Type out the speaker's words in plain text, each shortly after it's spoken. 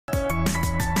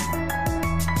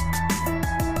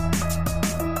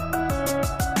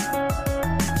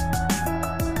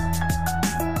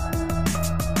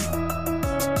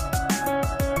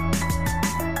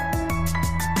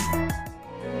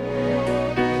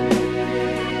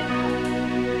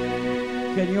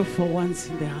Can you for once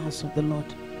in the house of the Lord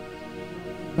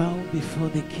bow before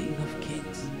the King of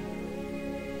Kings?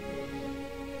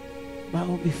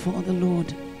 Bow before the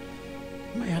Lord.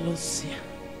 Mayalosia.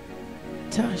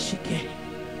 Tashike.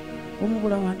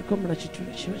 Umubula wandu komula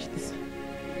chitule chiwa chitisa.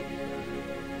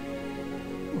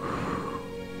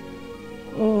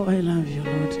 Oh, I love you,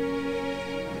 Lord.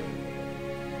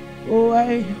 Oh,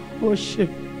 I worship.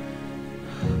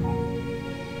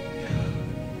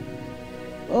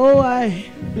 Oh,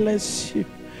 I bless you.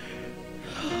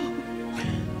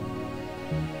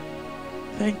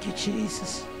 Thank you,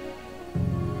 Jesus.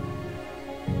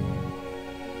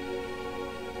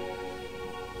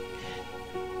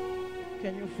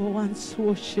 Can you for once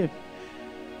worship?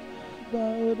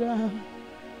 Bow down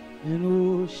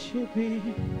and worship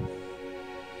Him.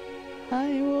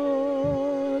 I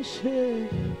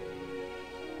worship.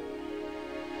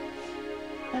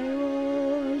 I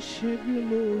worship you,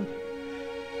 Lord.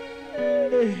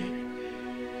 Hey,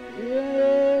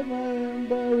 yeah, I am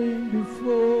bowing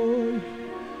before you.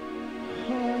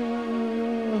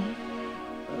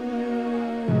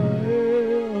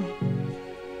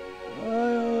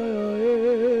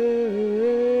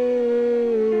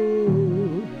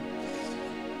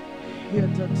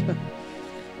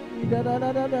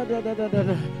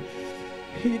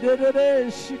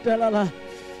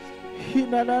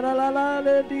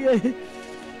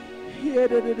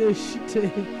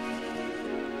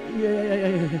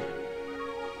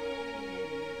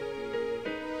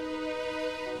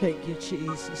 Thank you,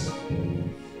 Jesus.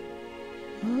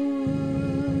 I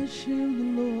worship the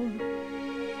Lord.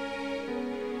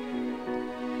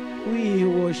 We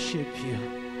worship you.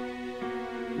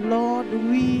 Lord,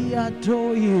 we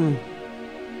adore you.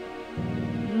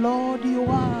 Lord, you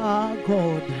are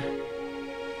God.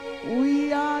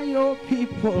 We are your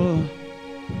people.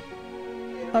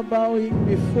 We are bowing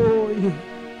before you.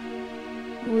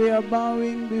 We are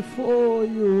bowing before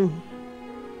you.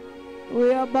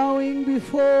 We are bowing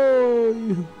before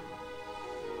you.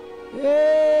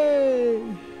 Hey,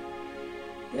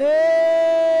 hey,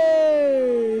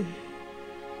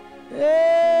 hey,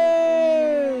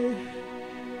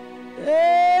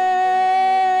 hey,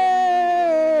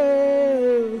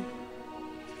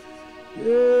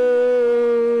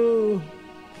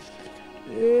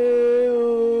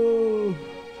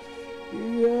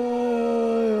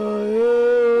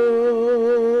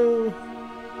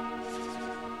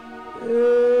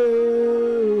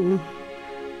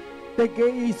 the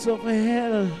gates of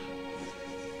hell,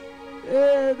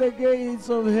 the gates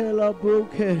of hell are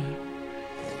broken.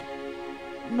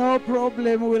 No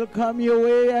problem will come your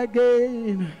way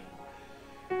again.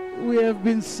 We have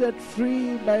been set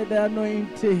free by the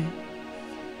anointing.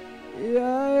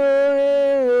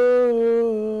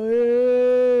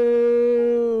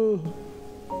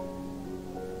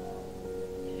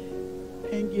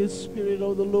 Thank you, Spirit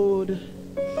of the Lord.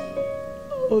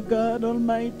 Oh God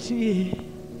Almighty,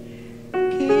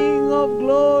 King of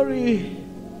glory,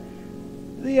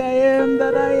 the I am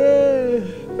that I am.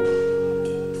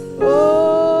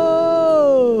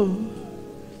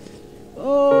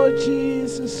 Oh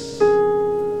Jesus.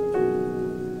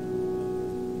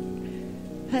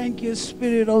 Thank you,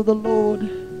 Spirit of the Lord.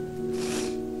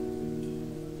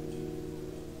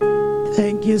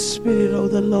 Thank you, Spirit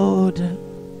of the Lord.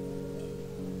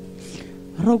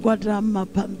 Rogwadama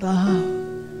panda.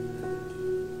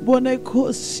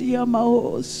 Bonekosi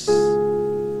amaos.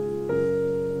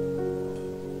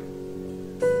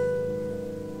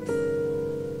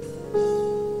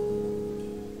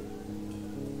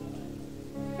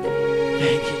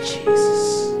 Thank you, Jesus.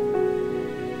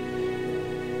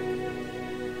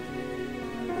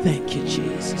 Thank you,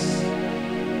 Jesus.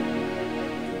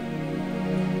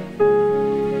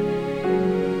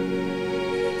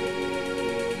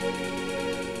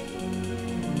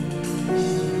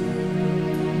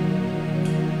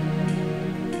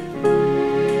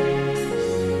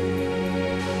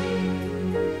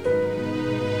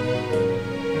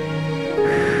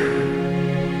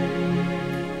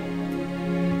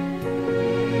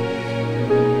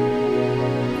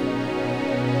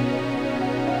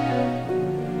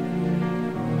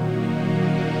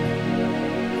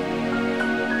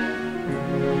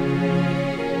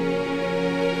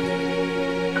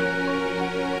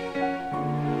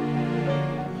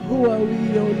 Who are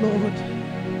we, O Lord?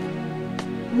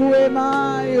 Who am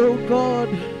I, O God?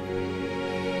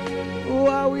 Who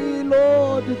are we,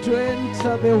 Lord, to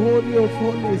enter the Holy of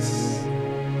Holies?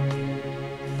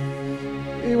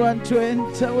 We want to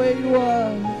enter where you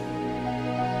are.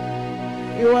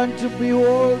 We want to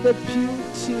behold the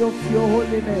beauty of your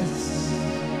holiness.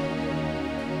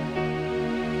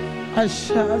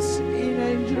 Ushers in,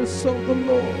 angels of the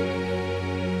Lord.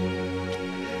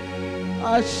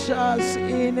 Ushers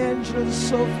in,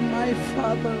 angels of my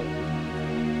Father.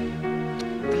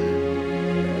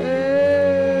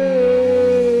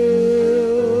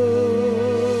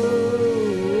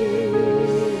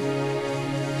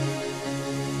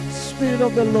 Spirit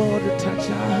of the Lord, touch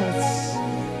us.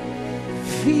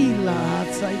 Feel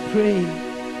us, I pray.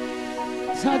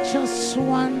 Touch us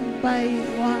one by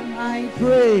one, I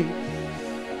pray.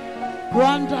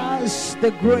 Grant us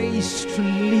the grace to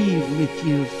live with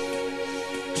you,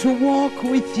 to walk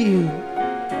with you,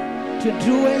 to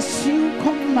do as you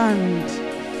command.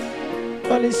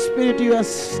 Holy Spirit, you are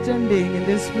standing in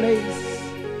this place,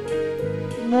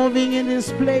 moving in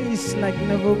this place like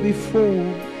never before.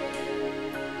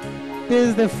 This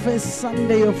is the first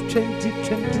Sunday of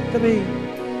 2023,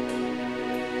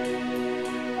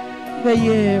 the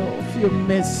year of your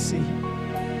mercy.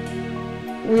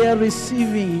 We are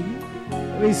receiving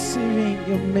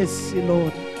your mercy,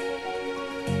 Lord.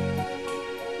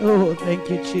 Oh, thank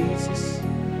you, Jesus.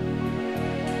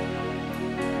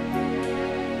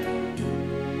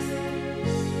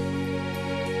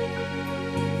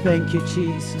 Thank you,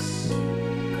 Jesus.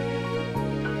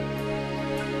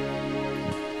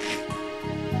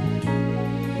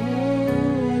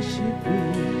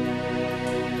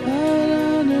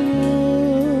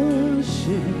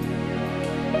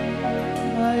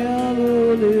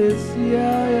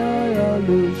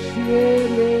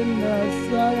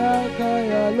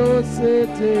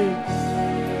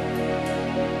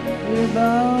 We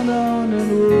bow down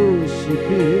and worship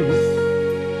you.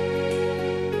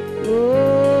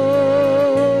 Worship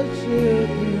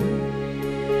you.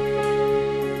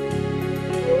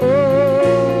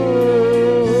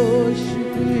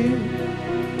 Worship you.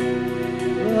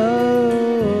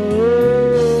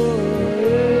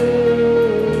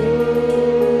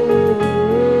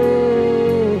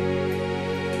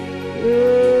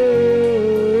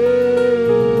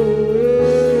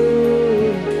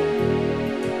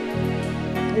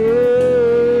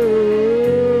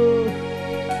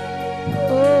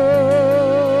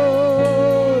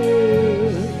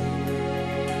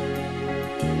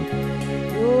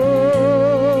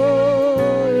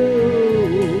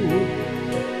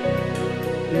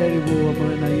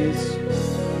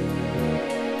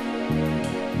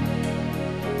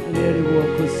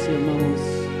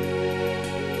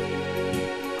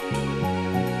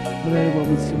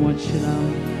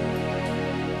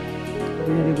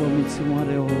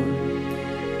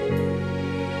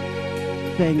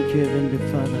 Thank you, Heavenly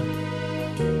Father.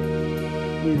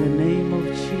 In the name of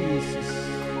Jesus.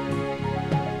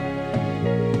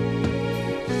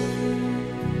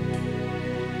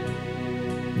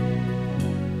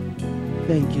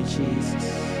 Thank you, Jesus.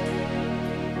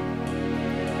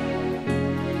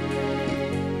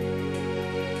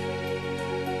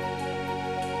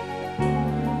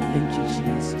 Thank you,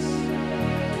 Jesus.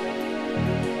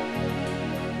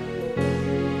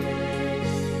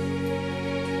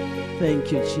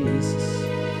 Thank you, Jesus.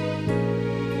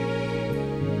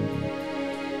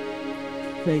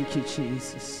 Thank you,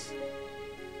 Jesus.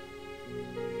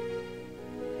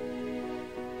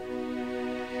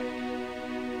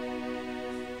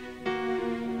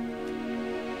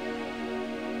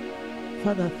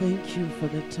 Father, thank you for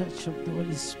the touch of the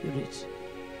Holy Spirit.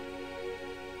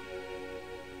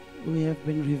 We have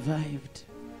been revived.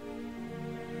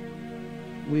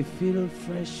 We feel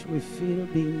fresh. We feel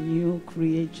being new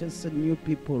creatures and new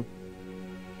people.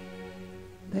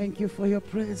 Thank you for your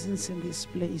presence in this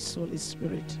place, Holy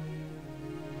Spirit.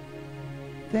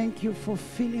 Thank you for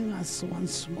filling us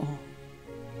once more.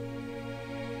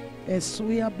 As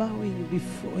we are bowing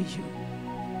before you,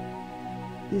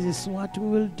 this is what we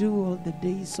will do all the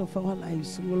days of our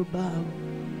lives. We will bow.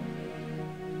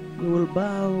 We will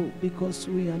bow because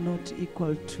we are not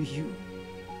equal to you.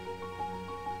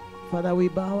 Father, we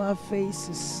bow our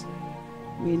faces.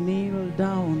 We kneel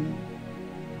down,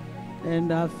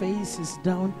 and our faces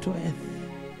down to earth.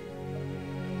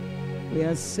 We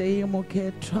are saying,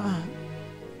 Muketwa,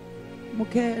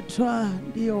 Muketwa,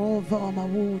 Jehovah wa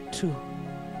mabutu.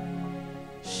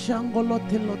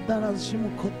 Shangolote lodara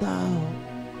zimukodao.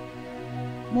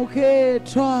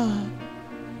 Muketwa,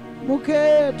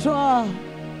 Muketwa,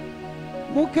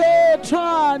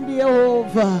 Muketwa,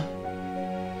 Jehovah.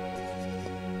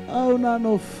 Hauna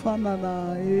nofana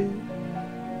naye,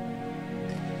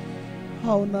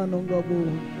 hauna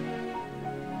nongabuni.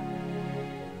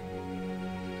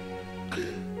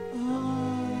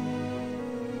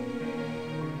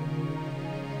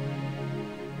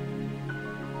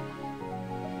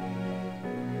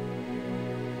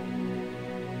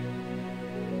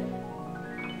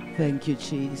 Thank you,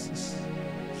 Jesus.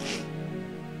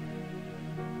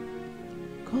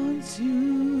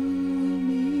 Consuming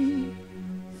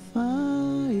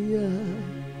fire,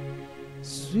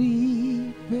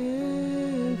 sweet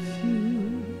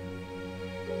perfume,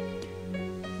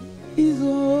 His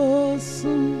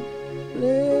awesome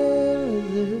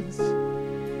presence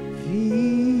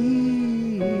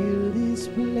fill this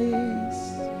place.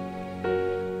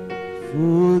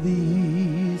 For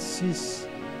this is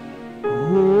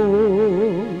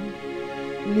holy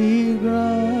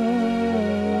ground.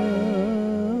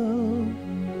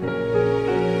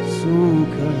 So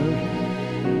come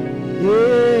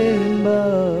and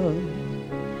bow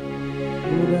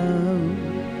down.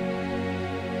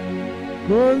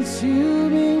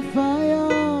 Consuming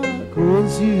fire,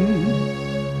 consuming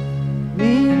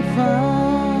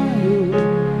fire,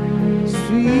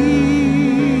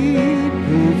 sweet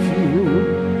perfume,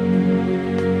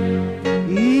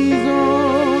 His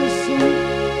awesome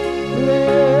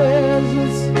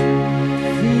presence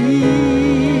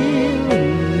fill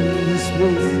this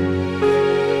place.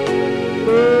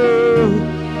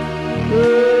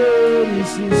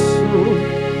 This is so,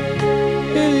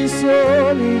 it is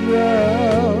holy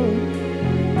ground.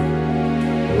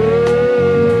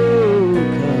 Come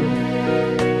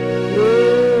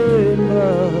and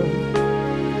bow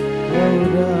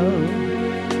down.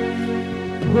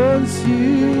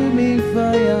 Consuming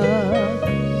fire,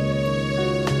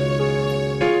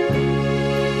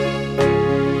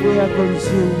 we are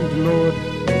consumed, Lord.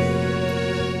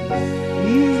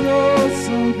 His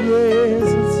awesome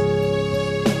presence.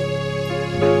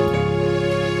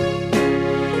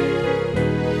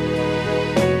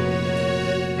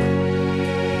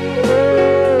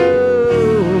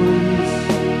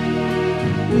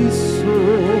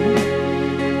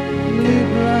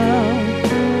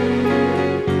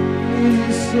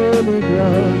 Holy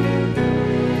ground.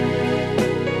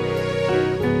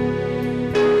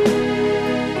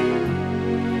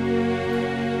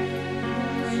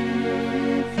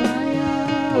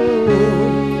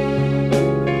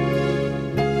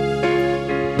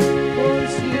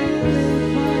 Consuming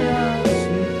fire,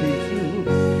 sweet perfume,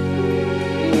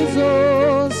 His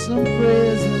awesome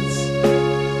presence.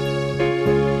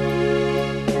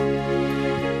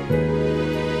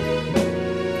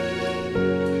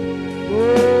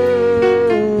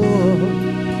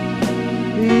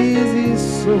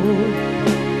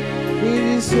 It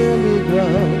is holy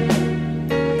ground.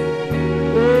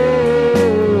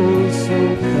 Oh, so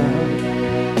come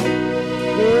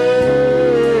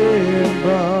and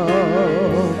bow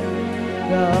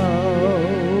down.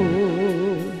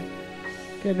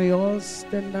 Can we all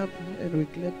stand up and we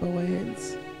clap our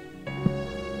hands?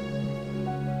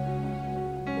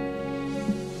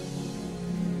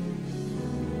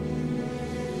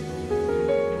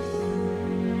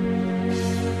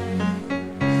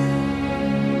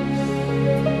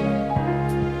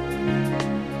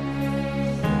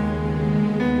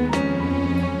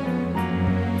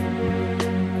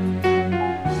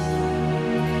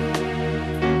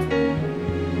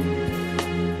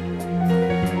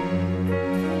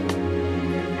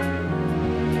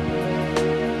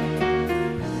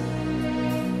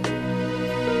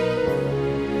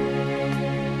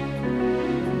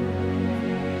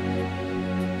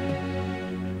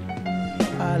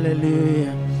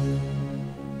 Hallelujah.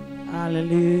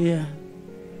 Hallelujah.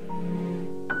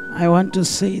 I want to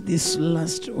say these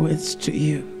last words to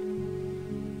you.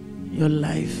 Your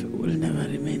life will never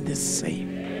remain the same.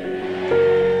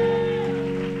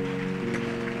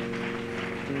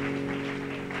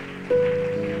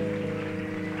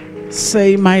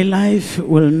 Say, my life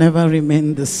will never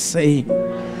remain the same.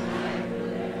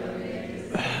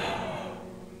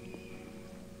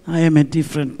 I am a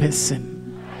different person.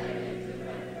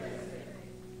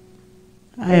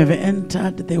 I have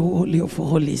entered the Holy of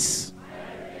Holies.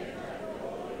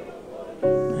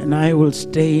 And I will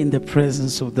stay in the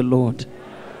presence of the Lord.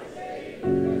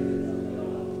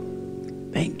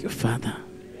 Thank you, Father.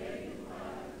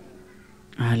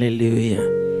 Hallelujah.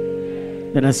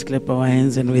 Let us clap our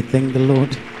hands and we thank the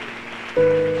Lord.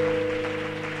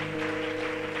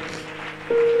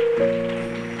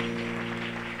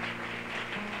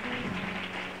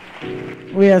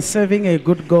 We are serving a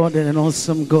good God and an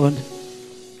awesome God.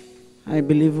 I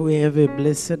believe we have a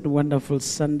blessed, wonderful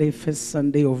Sunday, first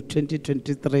Sunday of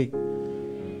 2023.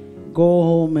 Go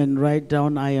home and write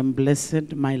down, I am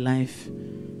blessed, my life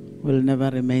will never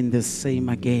remain the same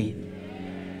again.